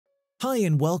Hi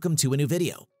and welcome to a new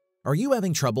video. Are you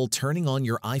having trouble turning on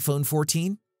your iPhone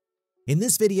 14? In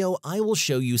this video, I will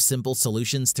show you simple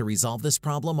solutions to resolve this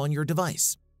problem on your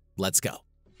device. Let's go.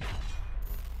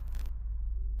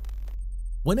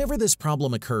 Whenever this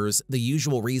problem occurs, the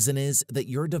usual reason is that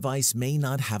your device may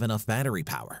not have enough battery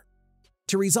power.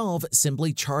 To resolve,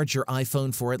 simply charge your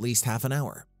iPhone for at least half an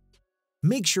hour.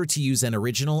 Make sure to use an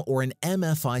original or an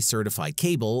MFI certified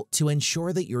cable to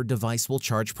ensure that your device will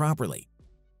charge properly.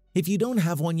 If you don't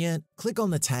have one yet, click on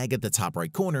the tag at the top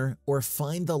right corner or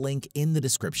find the link in the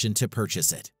description to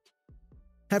purchase it.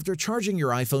 After charging your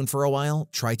iPhone for a while,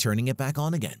 try turning it back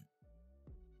on again.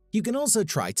 You can also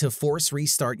try to force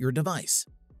restart your device.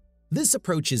 This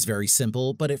approach is very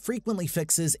simple, but it frequently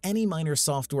fixes any minor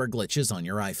software glitches on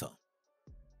your iPhone.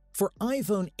 For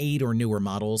iPhone 8 or newer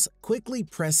models, quickly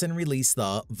press and release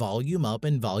the volume up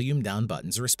and volume down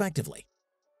buttons respectively.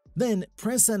 Then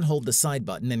press and hold the side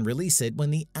button and release it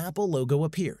when the Apple logo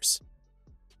appears.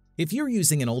 If you're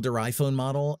using an older iPhone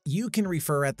model, you can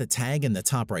refer at the tag in the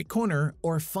top right corner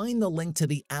or find the link to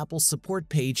the Apple support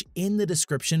page in the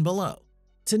description below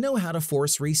to know how to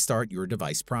force restart your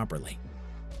device properly.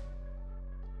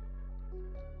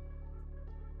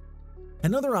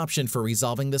 Another option for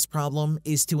resolving this problem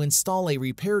is to install a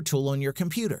repair tool on your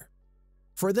computer.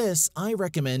 For this, I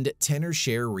recommend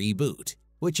Tenorshare Reboot,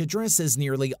 which addresses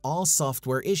nearly all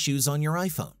software issues on your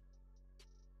iPhone.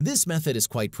 This method is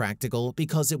quite practical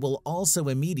because it will also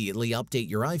immediately update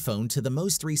your iPhone to the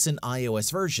most recent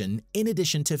iOS version in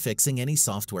addition to fixing any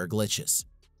software glitches.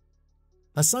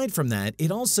 Aside from that,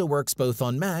 it also works both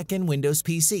on Mac and Windows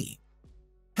PC.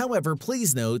 However,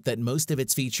 please note that most of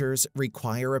its features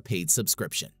require a paid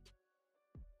subscription.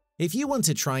 If you want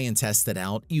to try and test it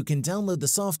out, you can download the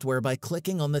software by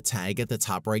clicking on the tag at the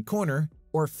top right corner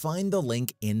or find the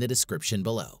link in the description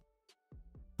below.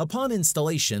 Upon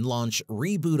installation, launch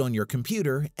Reboot on your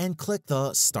computer and click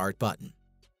the Start button.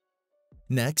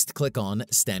 Next, click on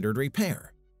Standard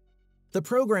Repair. The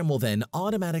program will then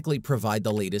automatically provide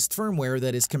the latest firmware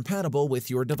that is compatible with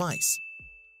your device.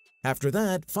 After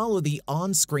that, follow the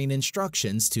on-screen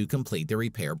instructions to complete the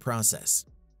repair process.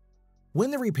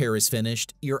 When the repair is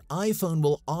finished, your iPhone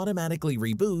will automatically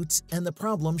reboot and the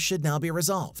problem should now be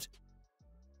resolved.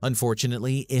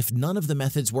 Unfortunately, if none of the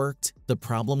methods worked, the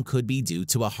problem could be due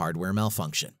to a hardware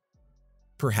malfunction.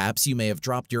 Perhaps you may have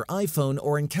dropped your iPhone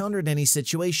or encountered any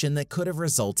situation that could have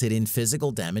resulted in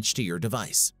physical damage to your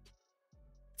device.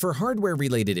 For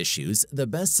hardware-related issues, the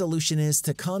best solution is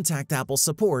to contact Apple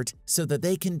support so that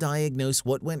they can diagnose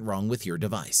what went wrong with your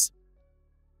device.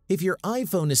 If your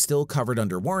iPhone is still covered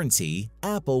under warranty,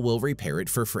 Apple will repair it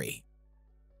for free.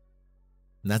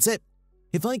 And that's it.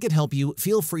 If I could help you,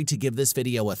 feel free to give this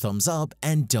video a thumbs up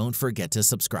and don't forget to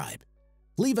subscribe.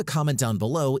 Leave a comment down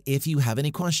below if you have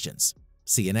any questions.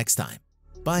 See you next time.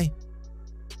 Bye.